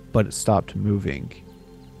 but it stopped moving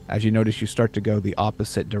as you notice, you start to go the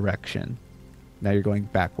opposite direction. Now you're going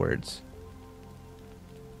backwards.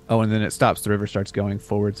 Oh, and then it stops. The river starts going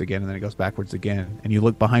forwards again, and then it goes backwards again. And you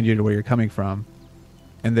look behind you to where you're coming from,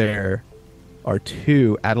 and there are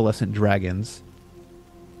two adolescent dragons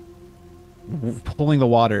pulling the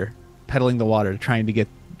water, pedaling the water, trying to get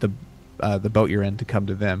the boat you're in to come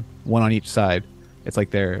to them. One on each side. It's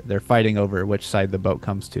like they're fighting over which side the boat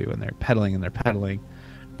comes to, and they're pedaling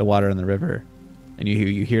the water in the river, and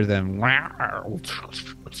you hear them.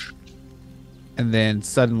 And then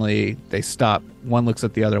suddenly they stop. One looks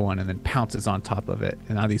at the other one and then pounces on top of it.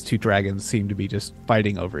 And now these two dragons seem to be just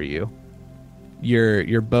fighting over you.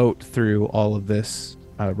 Your boat, through all of this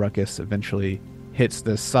ruckus, eventually hits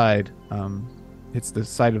the side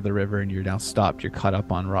of the river, and you're now stopped. You're caught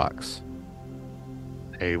up on rocks.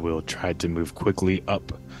 I will try to move quickly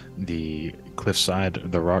up the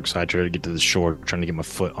cliffside, the rock side, try to get to the shore, trying to get my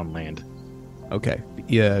foot on land. Okay.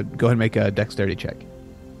 Yeah. Go ahead and make a dexterity check.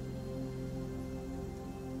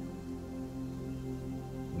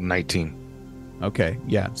 19. Okay.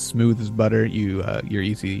 Yeah. Smooth as butter. You're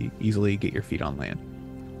easily get your feet on land.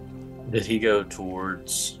 Did he go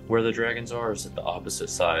towards where the dragons are, or is it the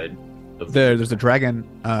opposite side? There's a dragon.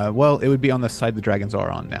 Well, it would be on the side the dragons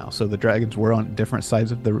are on now. So the dragons were on different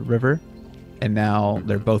sides of the river, and now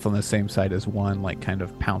they're both on the same side as one, like kind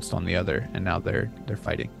of pounced on the other, and now they're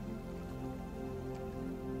fighting.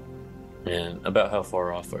 And about how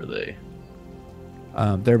far off are they?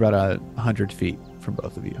 They're about 100 feet from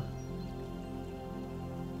both of you.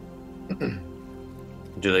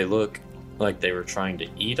 Do they look like they were trying to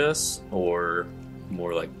eat us, or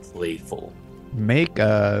more like playful? Make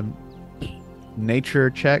a nature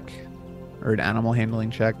check or an animal handling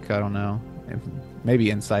check. I don't know. Maybe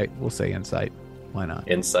insight. We'll say insight. Why not?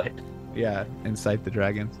 Insight? Yeah, insight the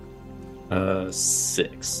dragons.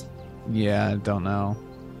 6. Yeah, don't know.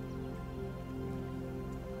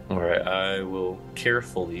 Alright, I will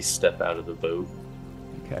carefully step out of the boat.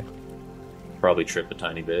 Okay. Probably trip a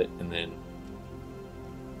tiny bit, and then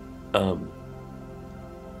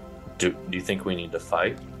do you think we need to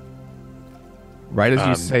fight? Right as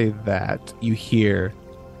you say that, you hear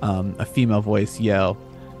a female voice yell,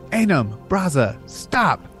 "Ainum, Braza,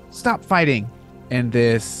 stop fighting!" And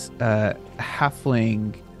this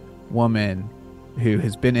halfling woman who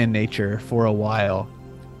has been in nature for a while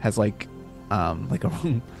has like a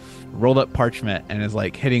rolled up parchment and is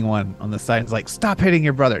like hitting one on the side. It's like, "Stop hitting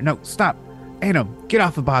your brother! No, stop! Ainum, get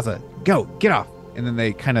off of Braza! Go, get off!" And then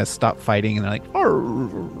they kind of stop fighting, and they're like, "Arr!"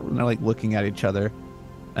 And they're like looking at each other.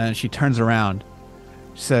 And she turns around.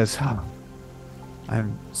 She says, "Oh,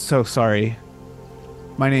 I'm so sorry.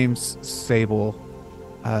 My name's Sable.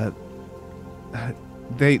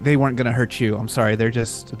 They weren't gonna hurt you. I'm sorry. They're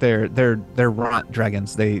rot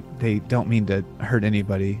dragons. They don't mean to hurt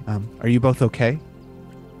anybody. Are you both okay?"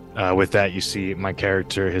 With that, you see my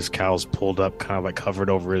character, his cowl's pulled up, kind of like covered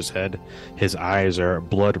over his head. His eyes are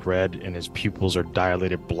blood red, and his pupils are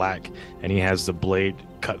dilated black, and he has the blade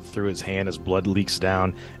cut through his hand as blood leaks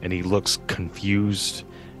down, and he looks confused,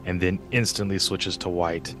 and then instantly switches to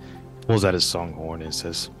white, pulls out his songhorn, and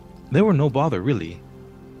says, "They were no bother, really."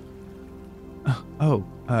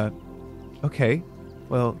 Okay.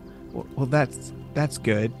 Well, that's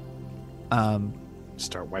good.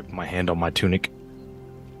 Start wiping my hand on my tunic.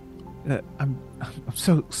 I'm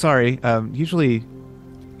so sorry. Usually,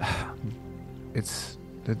 I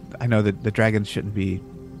know that the dragons shouldn't be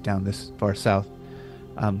down this far south.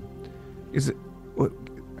 Are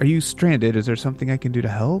you stranded? Is there something I can do to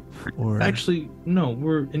help? Or Actually, no.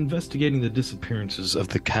 We're investigating the disappearances of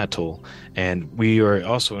the cattle, and we are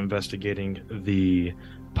also investigating the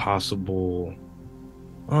possible.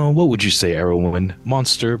 What would you say, Errowwind?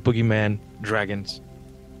 Monster, boogeyman, dragons.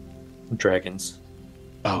 Dragons.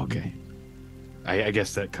 Oh, okay. I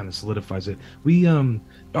guess that kind of solidifies it. We are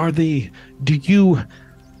you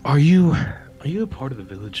a part of the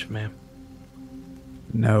village, ma'am?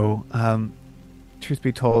 No. Truth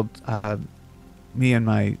be told, me and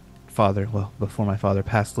my father, well, before my father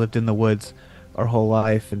passed, lived in the woods our whole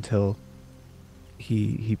life until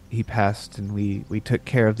he passed, and we took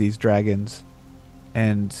care of these dragons,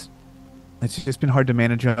 and it's just been hard to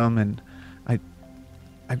manage them, and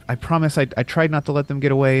I promise I tried not to let them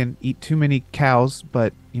get away and eat too many cows,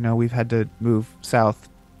 but we've had to move south,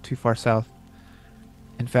 too far south.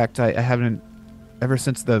 In fact, I haven't, ever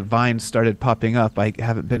since the vines started popping up, I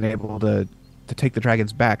haven't been able to take the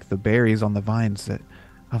dragons back. The berries on the vines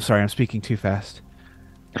I'm sorry, I'm speaking too fast.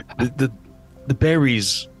 The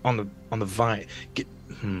berries on the vine.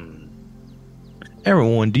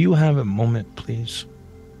 Everyone, do you have a moment, please?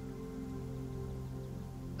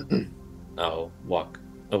 I'll walk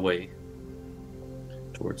away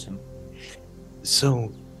towards him.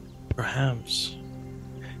 So, perhaps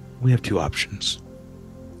we have two options.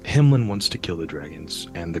 Himlin wants to kill the dragons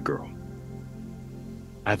and the girl.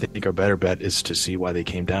 I think our better bet is to see why they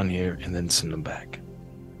came down here and then send them back.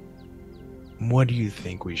 What do you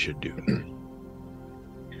think we should do?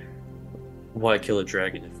 Why kill a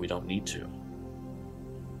dragon if we don't need to?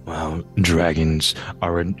 Well, dragons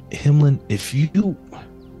are in Himlin. If you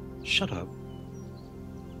shut up.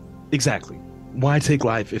 Exactly. Why take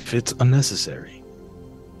life if it's unnecessary?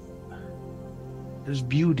 There's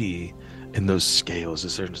beauty in those scales,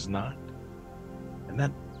 is there not? And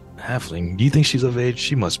that halfling, do you think she's of age?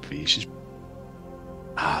 She must be. She's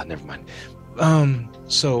never mind.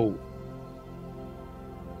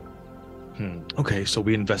 Okay, so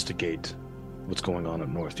we investigate what's going on up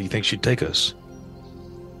north. Do you think she'd take us?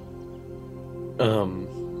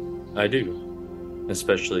 I do.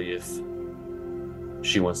 Especially if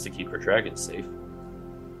she wants to keep her dragon safe.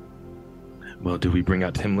 Well, do we bring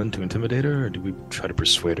out Himlin to intimidate her, or do we try to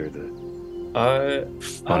persuade her that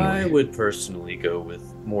I would personally go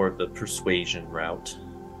with more of the persuasion route.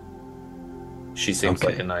 She seems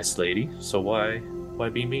like a nice lady, so why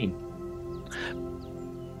be mean?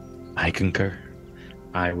 I concur.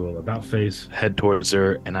 I will about face, head towards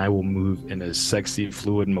her, and I will move in a sexy,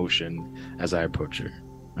 fluid motion as I approach her.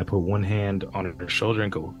 I put one hand on her shoulder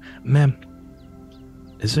and go, "Ma'am,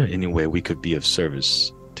 is there any way we could be of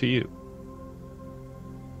service to you?"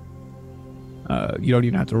 You don't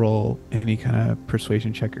even have to roll any kind of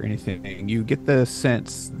persuasion check or anything. You get the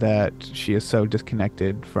sense that she is so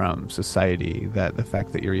disconnected from society that the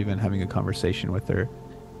fact that you're even having a conversation with her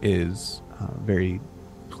is very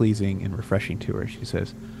pleasing and refreshing to her. She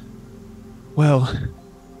says, "Well,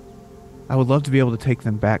 I would love to be able to take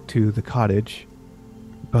them back to the cottage,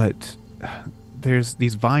 but there's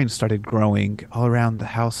these vines started growing all around the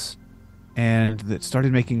house and that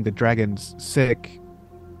started making the dragons sick.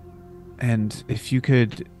 And if you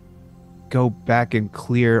could go back and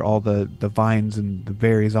clear all the vines and the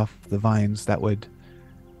berries off the vines, that would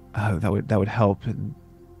help. And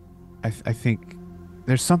I think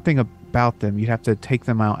there's something about them. You'd have to take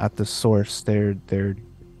them out at the source. They're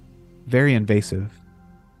very invasive."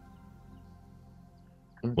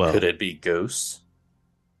 Well, could it be ghosts?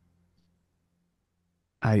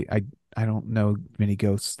 I don't know many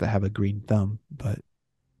ghosts that have a green thumb, but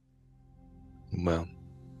well,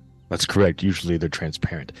 that's correct. Usually they're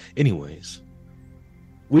transparent. Anyways,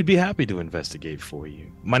 we'd be happy to investigate for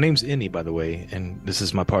you. My name's Innie, by the way, and this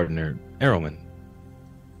is my partner, Errolman.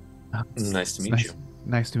 Nice to meet you.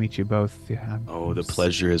 Nice to meet you both. Yeah. Oh, the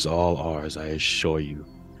pleasure is all ours, I assure you.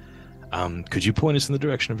 Could you point us in the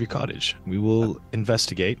direction of your cottage? We will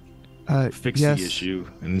investigate, fix yes. the issue,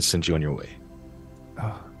 and send you on your way.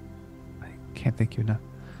 Oh, I can't thank you enough.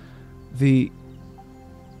 The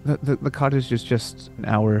cottage is just an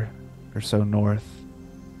hour or so north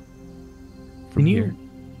from here.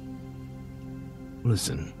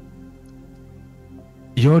 Listen,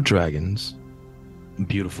 your dragons,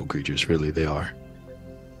 beautiful creatures, really, they are.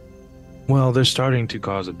 Well, they're starting to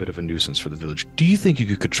cause a bit of a nuisance for the village. Do you think you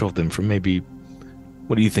could control them for maybe,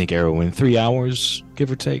 what do you think, Erwin, 3 hours,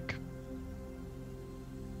 give or take?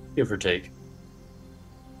 Give or take.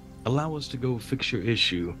 Allow us to go fix your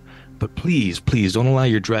issue, but please don't allow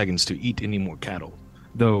your dragons to eat any more cattle.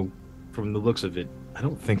 Though, from the looks of it, I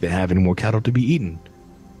don't think they have any more cattle to be eaten.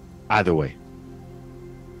 Either way.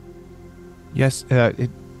 Yes,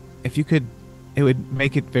 if you could, it would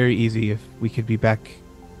make it very easy if we could be back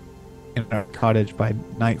in our cottage by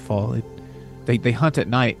nightfall. They hunt at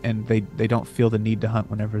night, and they don't feel the need to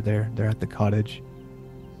hunt whenever they're at the cottage.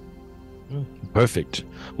 Perfect.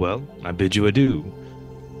 Well, I bid you adieu.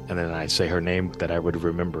 And then I say her name that I would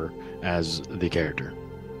remember as the character.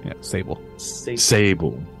 Yeah, Sable.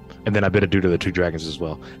 Sable. And then I bid adieu to the two dragons as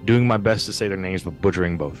well. Doing my best to say their names, but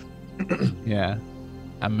butchering both. Yeah.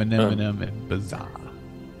 Amenem and Bazaar.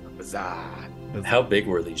 How big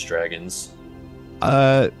were these dragons?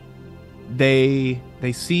 They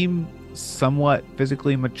seem somewhat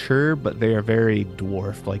physically mature, but they are very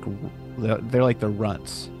dwarfed. Like they're like the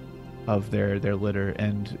runts of their litter.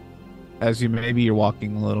 And as you're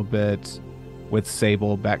walking a little bit with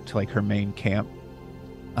Sable back to like her main camp,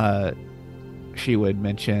 she would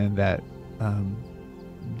mention that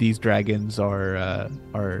these dragons are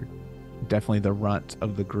definitely the runt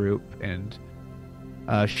of the group, and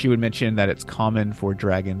she would mention that it's common for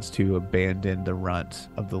dragons to abandon the runt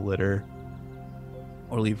of the litter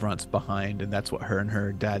or leave runts behind, and that's what her and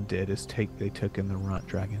her dad did. They took in the runt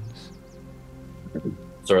dragons.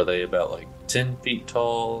 So are they about like 10 feet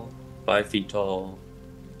tall, 5 feet tall?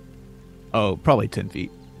 Oh, probably 10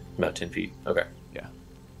 feet. About 10 feet. Okay.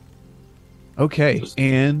 Okay,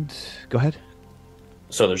 and go ahead.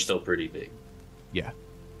 So they're still pretty big. Yeah.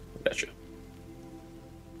 Gotcha.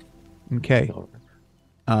 Okay.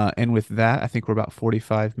 And with that, I think we're about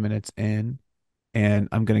 45 minutes in, and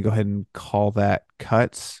I'm going to go ahead and call that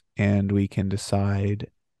cuts, and we can decide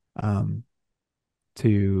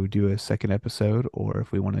to do a second episode, or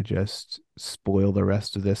if we want to just spoil the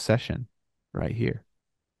rest of this session right here.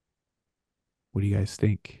 What do you guys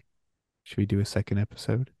think? Should we do a second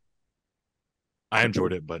episode? I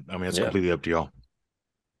enjoyed it, but I mean, it's completely up to y'all.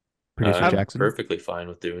 Producer I'm Jackson? perfectly fine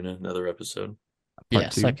with doing another episode. Yeah,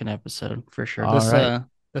 Part two? second episode for sure. All right.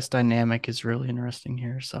 This dynamic is really interesting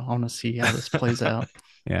here, so I want to see how this plays out.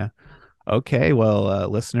 Yeah. Okay. Well,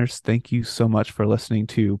 listeners, thank you so much for listening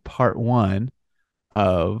to part 1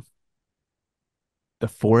 of The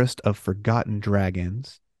Forest of Forgotten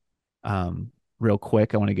Dragons. Real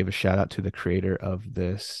quick, I want to give a shout out to the creator of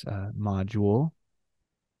this module.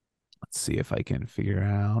 Let's see if I can figure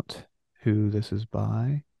out who this is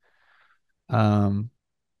by.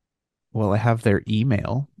 Well, I have their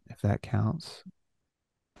email, if that counts.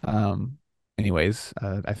 Anyways,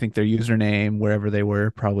 I think their username, wherever they were,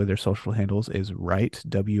 probably their social handles is Wright,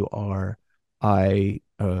 WRIGHTDE,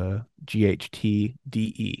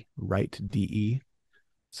 Wright DE.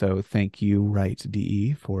 So thank you, Wright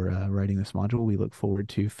DE, for writing this module. We look forward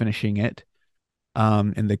to finishing it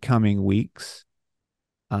in the coming weeks.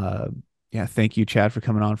 Yeah, thank you, Chad, for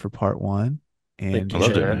coming on for part 1. And I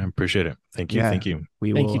loved it, Chad. man. Appreciate it. Thank you. Yeah. Thank you.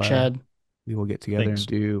 Thank you, Chad. We will get together Thanks. and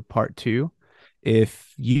do part 2.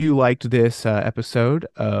 If you liked this episode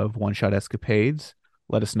of One Shot Escapades,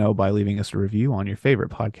 let us know by leaving us a review on your favorite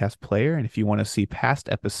podcast player. And if you want to see past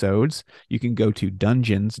episodes, you can go to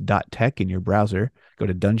dungeons.tech in your browser. Go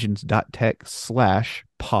to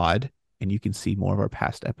dungeons.tech/pod, and you can see more of our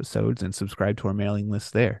past episodes and subscribe to our mailing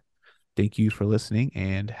list there. Thank you for listening,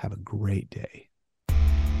 and have a great day.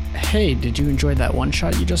 Hey, did you enjoy that one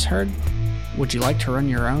shot you just heard? Would you like to run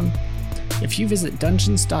your own? If you visit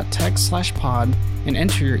dungeons.tech/pod and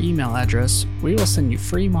enter your email address, we will send you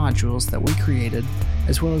free modules that we created,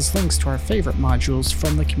 as well as links to our favorite modules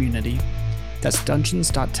from the community. That's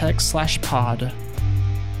dungeons.tech/pod.